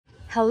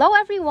Hello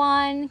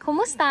everyone!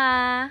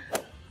 Kumusta?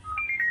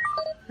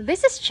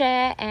 This is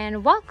Che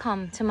and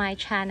welcome to my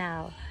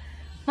channel,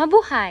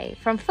 Mabuhay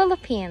from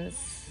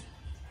Philippines.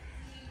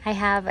 I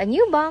have a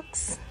new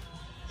box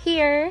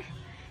here.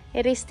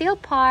 It is still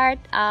part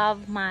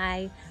of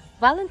my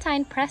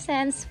Valentine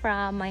presents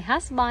from my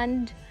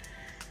husband.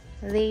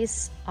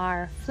 These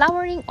are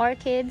flowering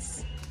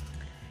orchids,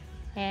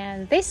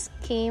 and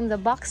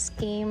the box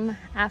came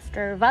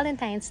after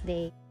Valentine's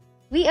Day.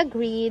 We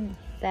agreed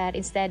that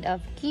instead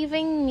of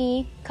giving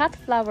me cut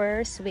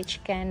flowers, which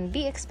can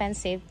be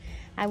expensive,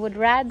 I would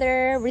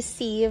rather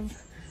receive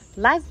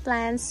live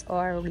plants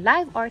or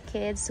live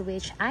orchids,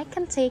 which I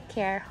can take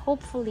care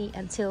hopefully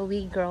until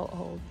we grow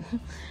old.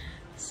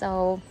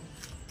 So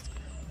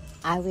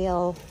I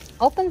will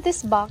open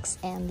this box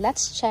and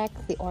let's check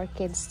the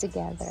orchids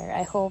together.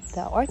 I hope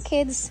the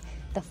orchids,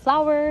 the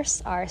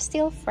flowers are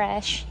still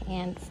fresh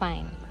and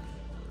fine.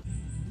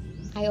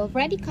 I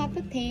already cut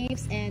the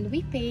tapes and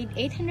we paid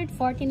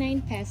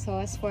 849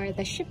 pesos for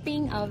the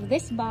shipping of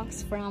this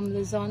box from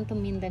Luzon to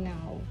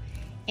Mindanao.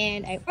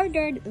 And I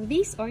ordered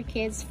these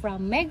orchids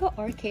from Mega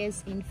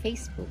Orchids in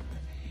Facebook.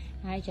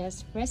 I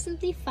just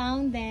recently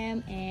found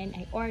them and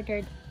I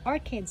ordered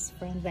orchids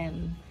from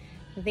them.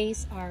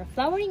 These are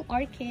flowering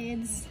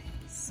orchids,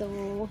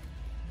 so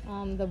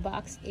the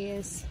box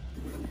is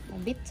a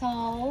bit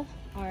tall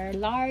or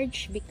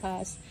large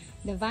because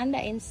the Vanda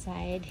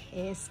inside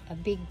is a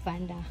big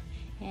Vanda.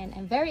 And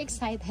I'm very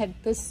excited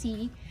to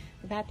see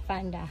that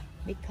Vanda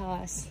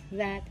because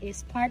that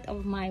is part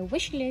of my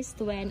wish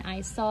list when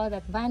I saw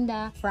that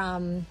Vanda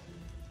from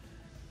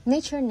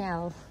Nature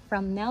Nell,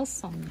 from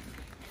Nelson,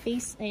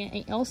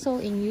 also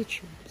in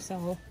YouTube.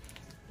 So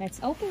let's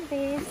open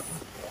this.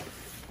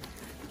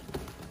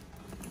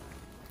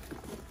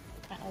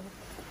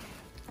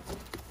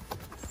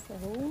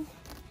 So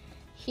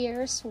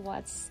here's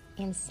what's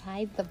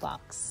inside the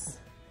box.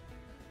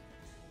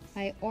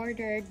 I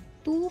ordered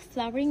 2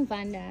 flowering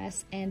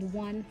Vandas and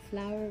 1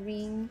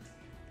 flowering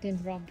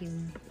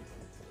Dendrobium.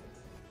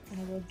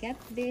 I will get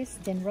this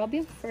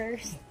Dendrobium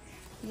first.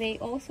 They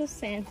also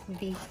sent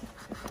the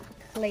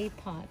clay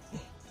pot.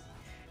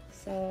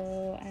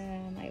 So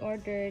I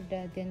ordered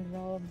the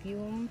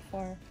Dendrobium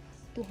for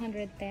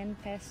 210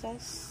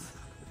 pesos.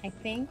 I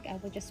think I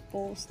will just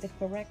post the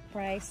correct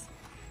price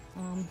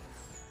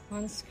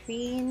on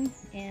screen.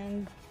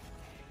 And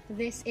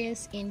this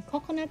is in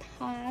coconut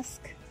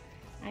husk.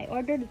 I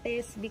ordered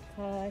this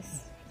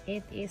because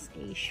it is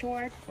a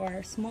short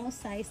or small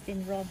size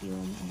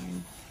Dendrobium,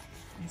 and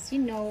as you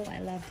know, I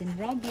love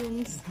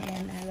Dendrobiums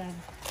and I love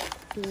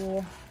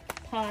to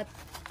pot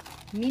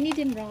mini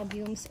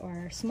Dendrobiums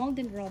or small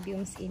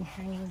Dendrobiums in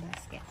hanging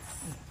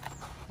baskets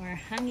or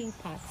hanging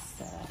pots.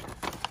 So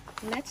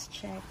let's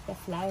check the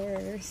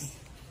flowers.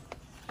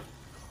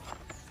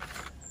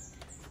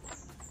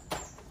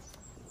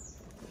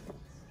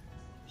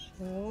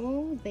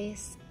 So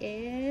these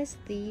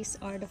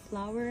are the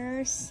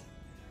flowers.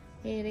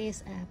 It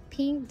is a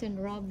pink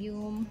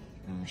Dendrobium,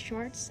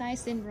 short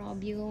size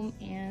Dendrobium,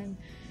 and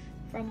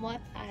from what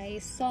I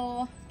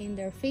saw in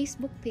their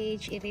Facebook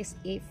page, it is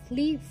a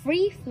free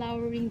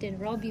flowering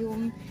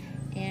Dendrobium,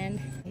 and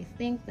I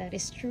think that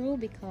is true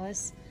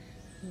because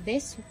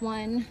this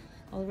one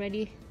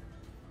already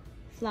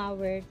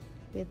flowered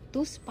with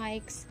 2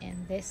 spikes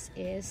and this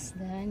is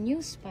the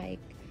new spike.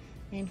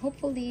 And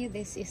hopefully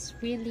this is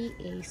really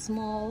a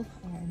small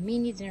or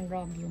mini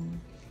Dendrobium.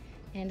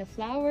 And the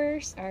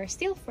flowers are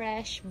still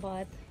fresh,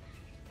 but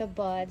the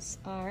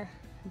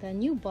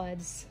new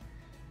buds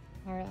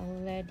are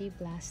already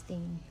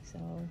blasting. So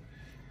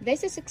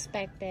this is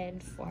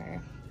expected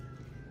for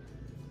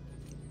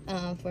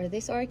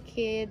this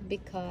orchid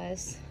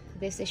because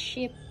this is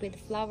shipped with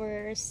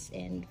flowers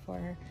and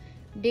for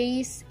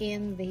days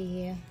in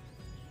the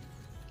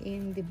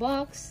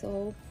box.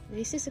 So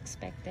this is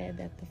expected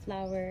that the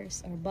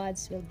flowers or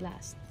buds will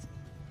blast.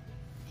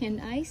 And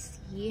I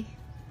see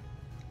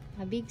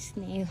a big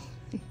snail.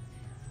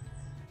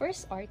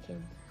 First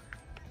orchid,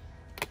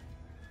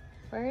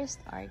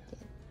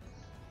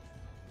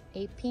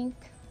 a pink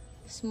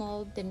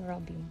small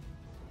Dendrobium.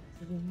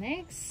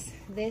 Next,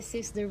 this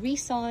is the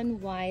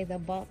reason why the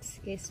box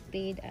is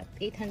paid at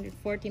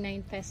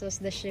 849 pesos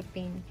the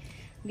shipping,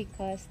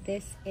 because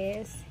this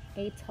is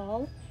a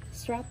tall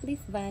strap leaf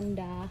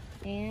Vanda,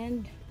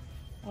 and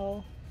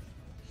oh,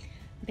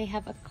 they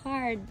have a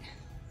card.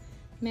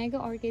 Mega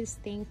Orchids,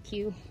 thank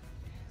you.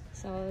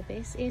 So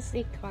this is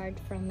a card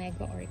from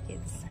Mega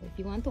Orchids. If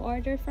you want to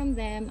order from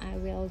them, I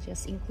will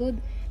just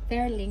include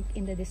their link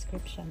in the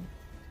description.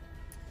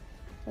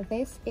 So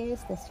this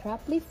is the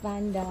strap leaf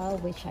Vanda,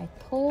 which I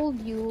told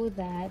you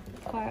that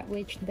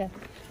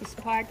is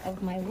part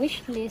of my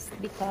wish list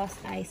because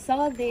I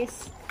saw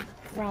this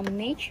from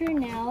Nature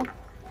Nell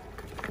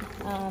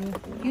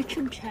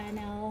YouTube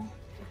channel.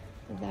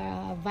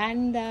 The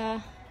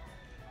Vanda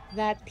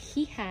that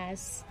he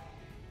has,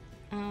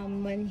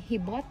 when he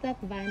bought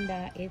that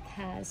Vanda, it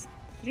has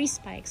 3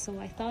 spikes. So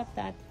I thought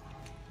that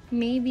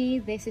maybe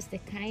this is the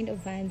kind of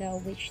Vanda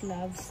which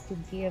loves to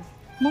give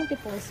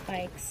multiple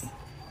spikes,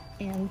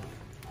 and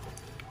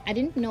I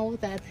didn't know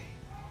that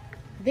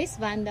this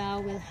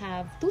Vanda will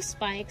have 2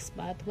 spikes,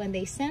 but when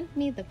they sent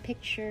me the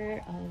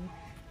picture of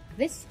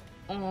this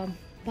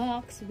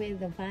box with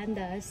the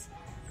Vandas,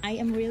 I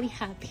am really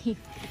happy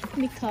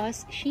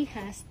because she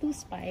has 2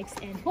 spikes,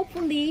 and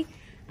hopefully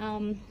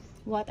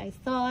what I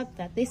thought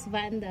that this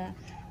Vanda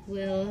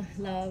will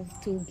love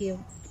to give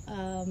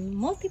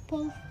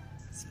multiple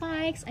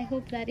spikes, I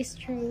hope that is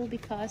true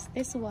because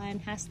this one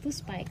has 2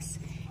 spikes,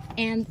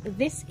 and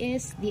this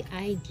is the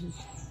ID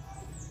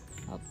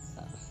of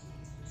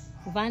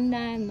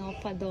Vanda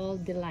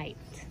Nopadol Delight.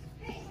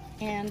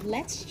 And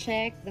let's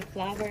check the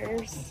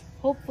flowers.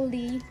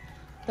 Hopefully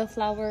the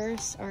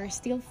flowers are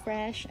still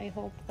fresh. I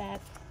hope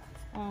that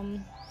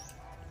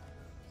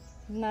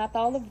not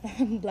all of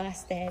them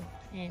blasted,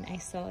 and I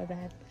saw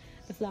that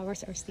the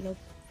flowers are still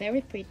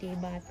very pretty,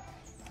 but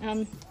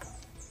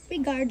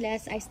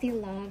regardless, I still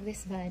love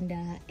this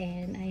Vanda,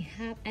 and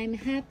I'm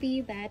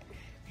happy that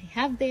I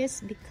have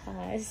this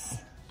because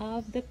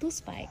of the 2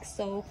 spikes.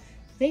 So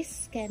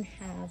this can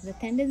have the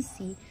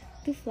tendency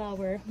to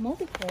flower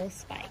multiple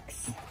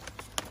spikes,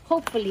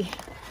 hopefully.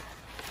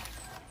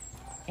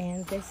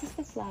 And this is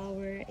the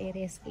flower. It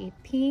is a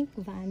pink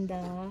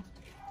Vanda,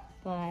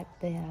 but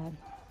the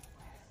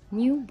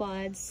new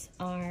buds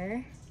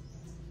are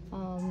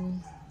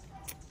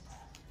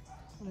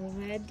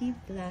already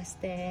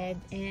blasted,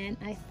 and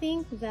I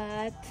think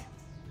that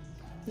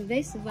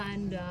this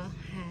Vanda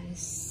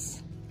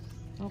has,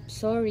 oh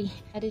sorry,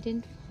 I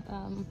didn't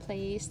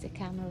place the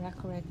camera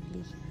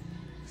correctly.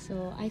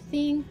 So I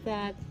think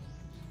that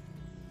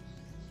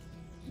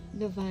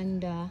the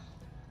Vanda,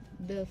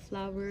 the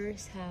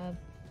flowers have,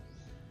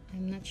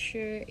 I'm not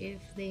sure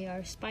if they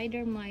are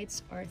spider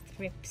mites or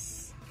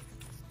thrips.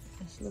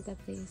 Just look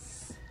at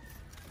this.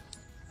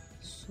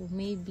 So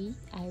maybe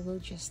I will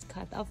just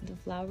cut off the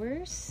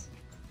flowers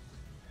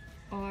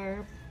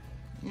or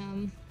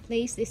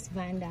place this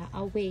Vanda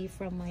away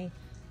from my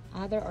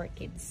other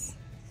orchids.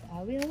 So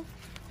I will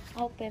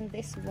open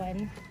this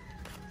one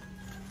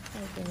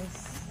for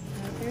this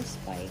other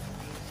spike,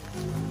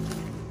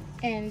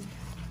 and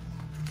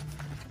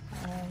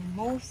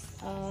most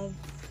of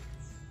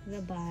the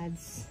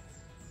buds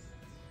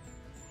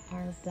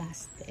are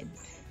blasted,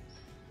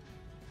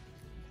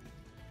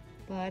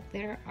 but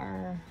there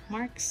are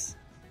marks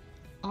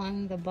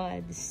on the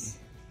buds,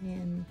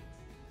 and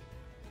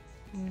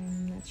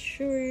I'm not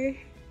sure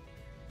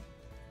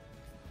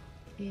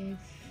if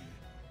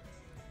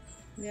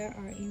there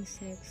are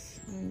insects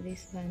on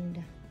this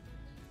Vanda.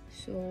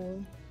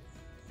 So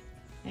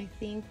I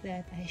think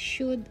that I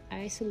should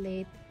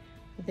isolate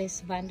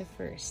this Vanda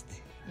first,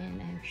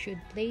 and I should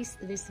place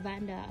this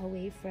Vanda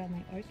away from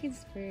my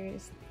orchids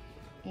first,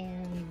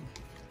 and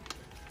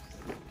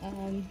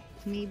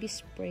maybe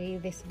spray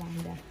this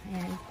Vanda.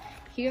 And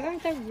here are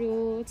the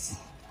roots.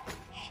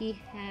 She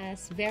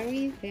has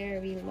very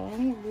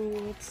long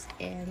roots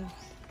and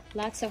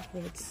lots of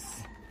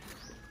roots,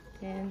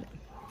 and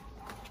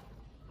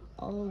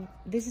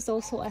this is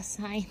also a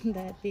sign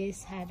that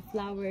this had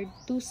flowered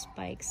 2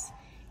 spikes,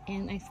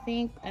 and I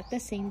think at the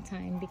same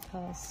time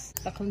because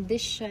the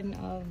condition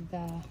of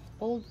the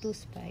old 2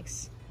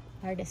 spikes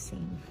are the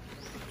same.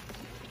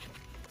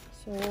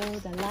 So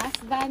the last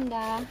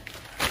Vanda,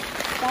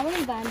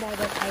 flowering Vanda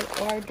that I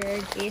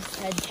ordered is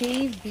a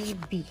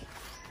JVB.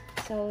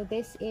 So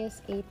this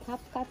is a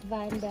top cut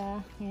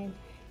Vanda, and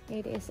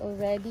it is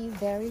already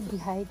very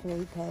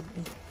dehydrated.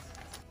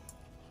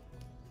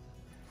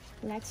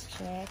 Let's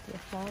check the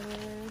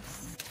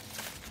flowers.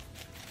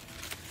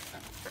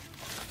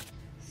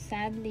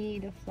 Sadly,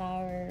 the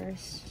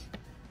flowers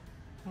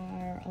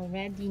are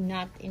already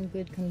not in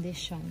good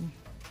condition.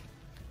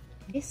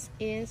 This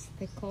is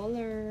the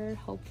color.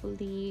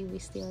 Hopefully we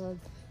still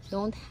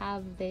don't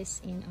have this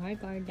in our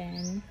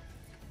garden.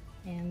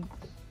 And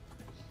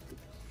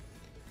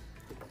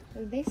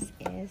this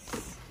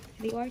is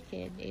the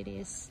orchid. It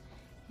is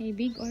a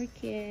big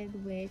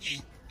orchid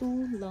which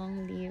 2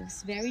 long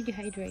leaves, very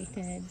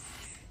dehydrated,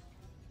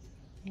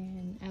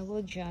 and I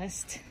will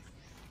just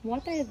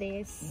water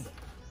this,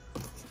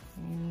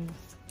 and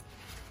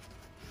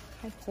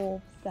I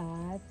hope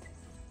that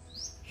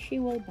she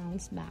will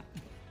bounce back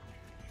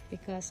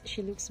because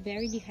she looks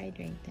very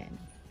dehydrated.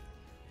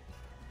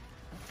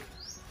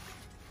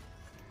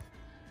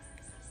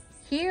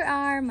 Here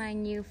are my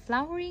new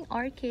flowering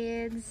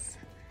orchids.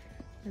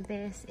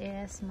 This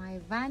is my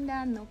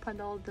Vanda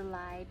Nopadol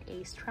Delight,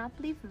 a strap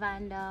leaf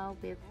Vanda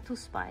with 2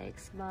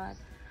 spikes, but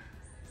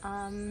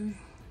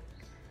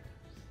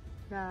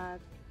the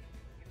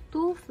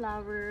 2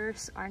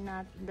 flowers are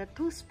not, the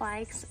 2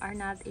 spikes are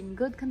not in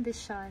good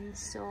condition,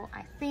 so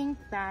I think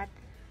that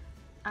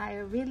I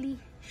really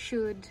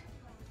should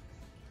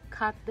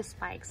cut the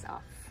spikes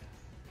off.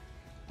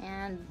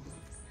 And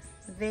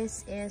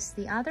this is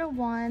the other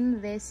one.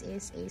 This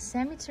is a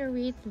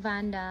semi-terete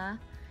Vanda.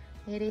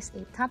 It is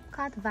a top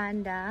cut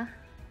Vanda,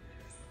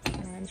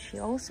 and she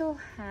also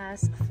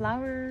has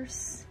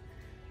flowers.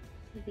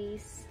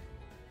 This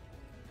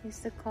is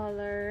the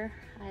color.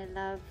 I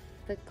love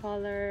the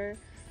color,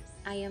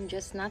 I am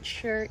just not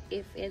sure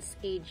if it's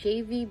a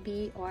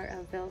JVB or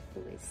a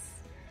Velfus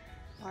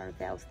or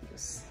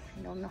Velfus.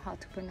 I don't know how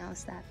to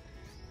pronounce that.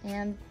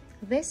 And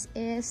this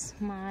is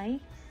my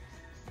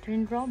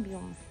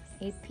Dendrobium,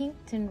 a pink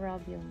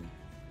Dendrobium,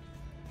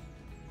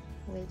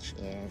 which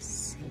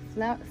is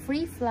a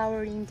free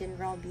flowering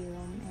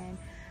Dendrobium. And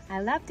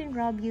I love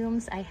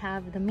Dendrobiums. I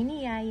have the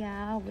mini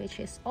Yaya, which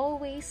is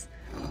always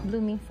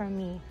blooming for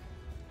me.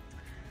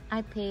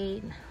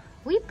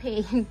 We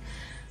paid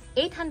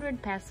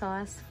 800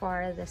 pesos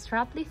for the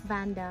strap leaf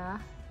Vanda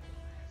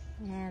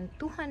and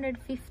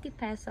 250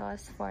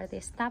 pesos for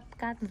the top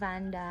cut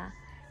Vanda,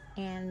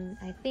 and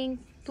I think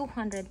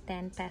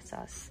 210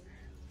 pesos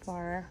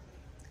for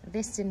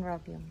this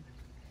Dendrobium.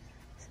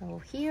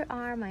 So here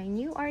are my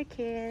new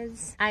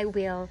orchids. I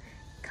will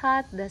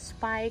cut the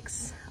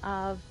spikes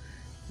of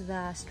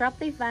the strap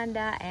leaf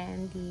Vanda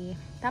and the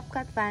top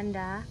cut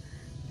Vanda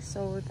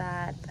so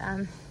that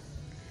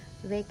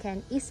they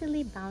can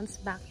easily bounce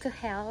back to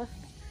health.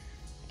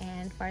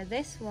 And for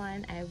this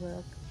one, I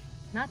will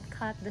not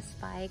cut the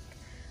spike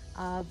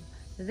of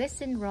this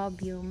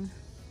Dendrobium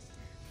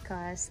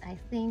because I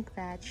think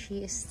that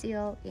she is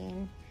still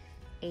in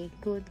a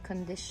good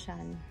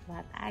condition,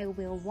 but I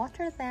will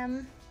water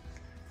them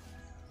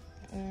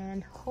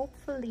and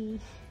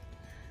hopefully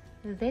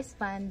this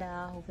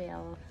Vanda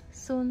will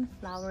soon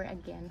flower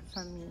again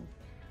for me.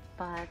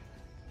 But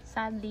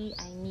sadly,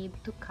 I need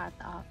to cut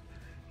off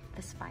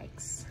the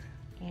spikes.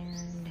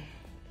 And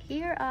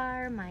here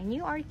are my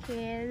new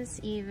orchids.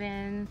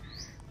 Even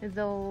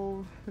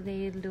though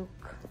they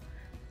look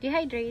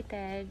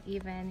dehydrated,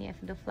 even if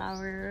the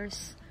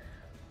flowers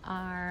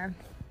are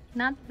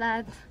not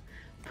that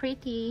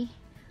pretty,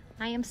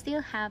 I am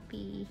still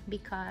happy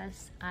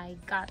because I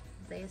got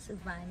this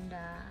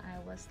Vanda. I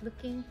was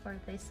looking for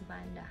this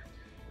Vanda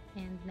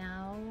and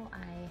now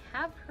I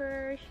have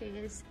her. She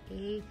is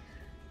a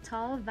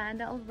tall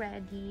Vanda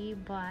already,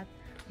 but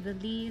the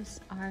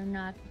leaves are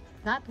not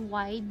that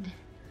wide.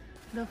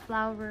 The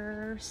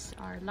flowers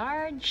are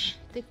large.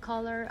 The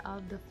color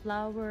of the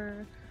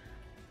flower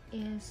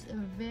is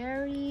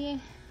very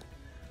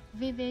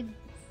vivid,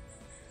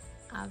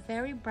 a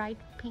very bright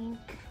pink.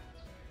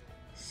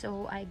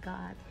 So I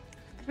got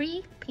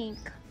 3 pink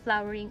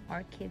flowering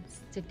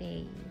orchids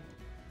today.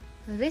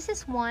 This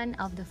is one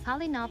of the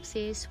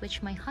Phalaenopsis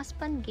which my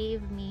husband gave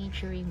me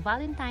during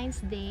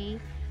Valentine's Day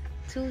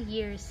 2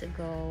 years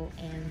ago,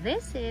 and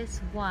this is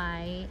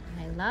why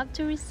I love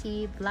to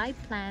receive live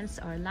plants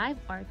or live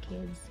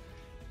orchids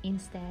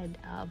instead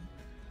of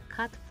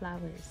cut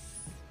flowers.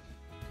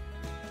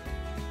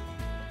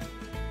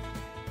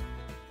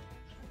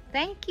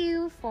 Thank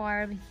you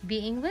for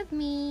being with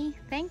me.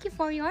 Thank you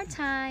for your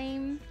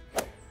time.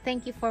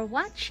 Thank you for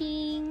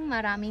watching.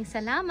 Maraming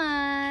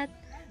salamat.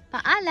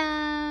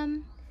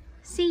 Paalam.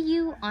 See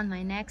you on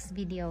my next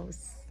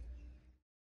videos.